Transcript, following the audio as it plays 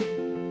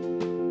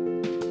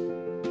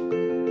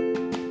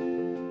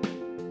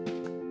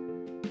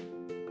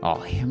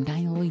I am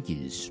Daniel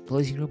Lucas.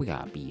 Please grab a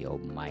copy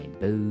of my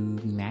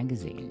book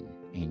magazine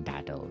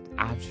entitled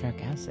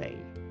Abstract Essay,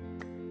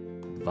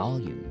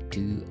 Volume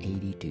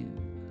 282,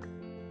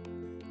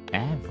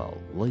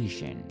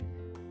 Evolution,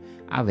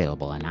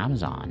 available on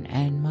Amazon,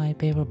 and my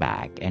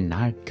paperback and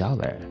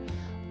hardcover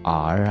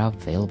are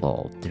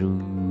available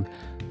through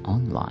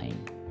online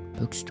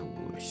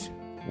bookstores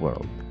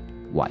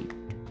worldwide.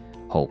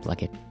 Hope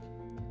like it.